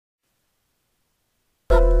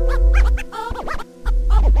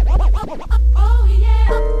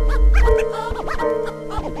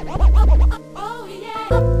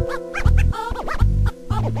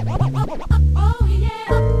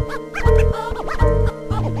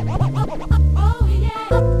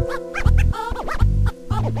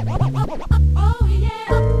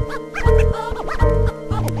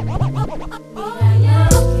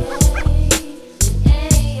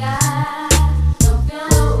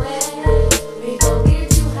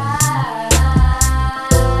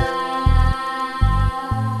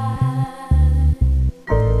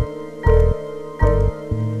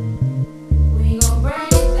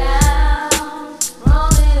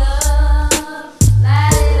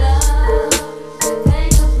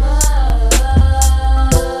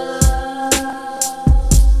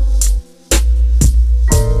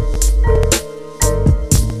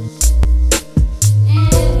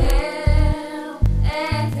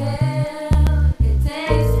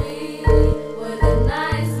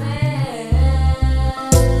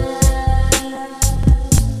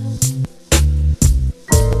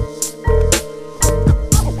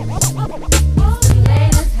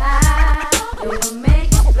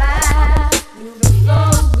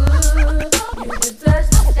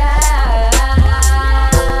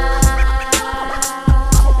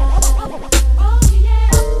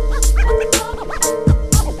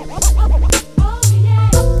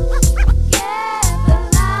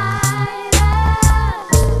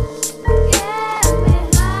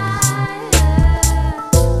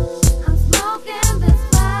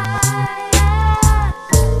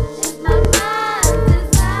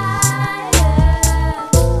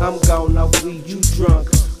Joey, you drunk.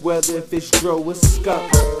 Whether if it's Dro or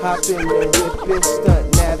Skunk, hop in the whip and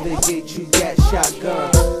stunt, navigate, you got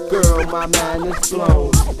shotgun. Girl, my mind is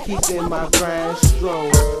blown, keeping my grind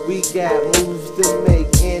strong. We got moves to make,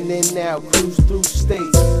 in and out, cruise through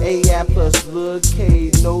states. AI plus Lil K,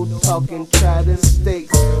 no talking, try the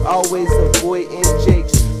stakes. Always avoiding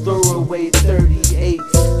jakes, throw away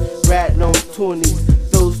 38s. Ratting on 20s,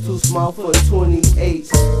 those too small for 28s.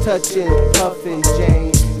 Touching, puffin'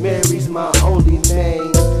 Jane, Mary's my only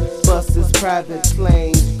main. Buses, private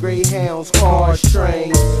planes, Greyhounds, car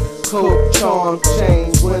trains, coke, charm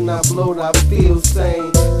chains. When I blow, I feel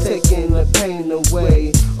sane, taking the pain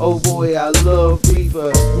away. Oh boy, I love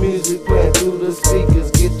reefer. Music playing through the speakers.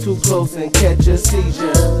 Get too close and catch a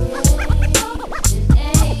seizure.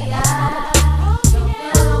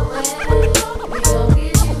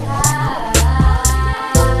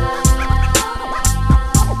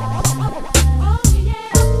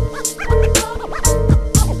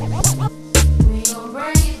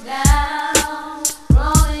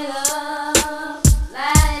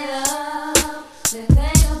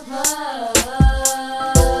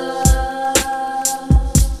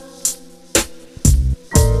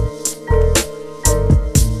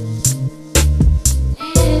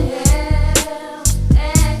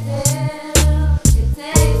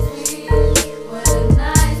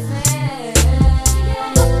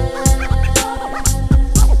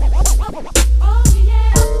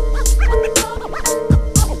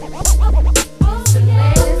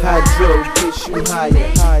 Hydro gets you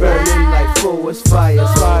higher, burning like forest fires.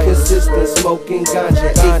 Consistent smoking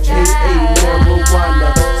ganja, aka marijuana.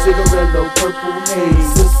 Cigarillo, purple haze,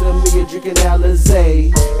 Cincinnatis drinking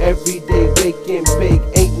Alizé. Every day bake and bake,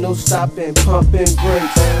 ain't no stopping, pumping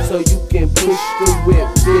brakes. So you can push the whip,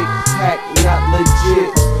 big pack, not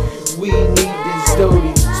legit. We need this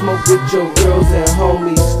doty, smoke with your girls and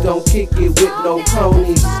homies. Don't kick it with no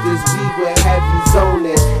ponies, this beat will have you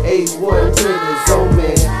zoning. A1 to the zone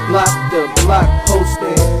man, block the block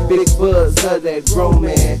posting. Big buzz of that grown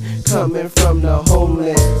man, coming from the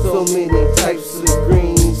homeland. So many types of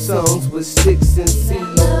green songs with sticks and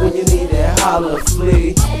seeds. When you need it, holler,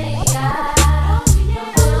 flee.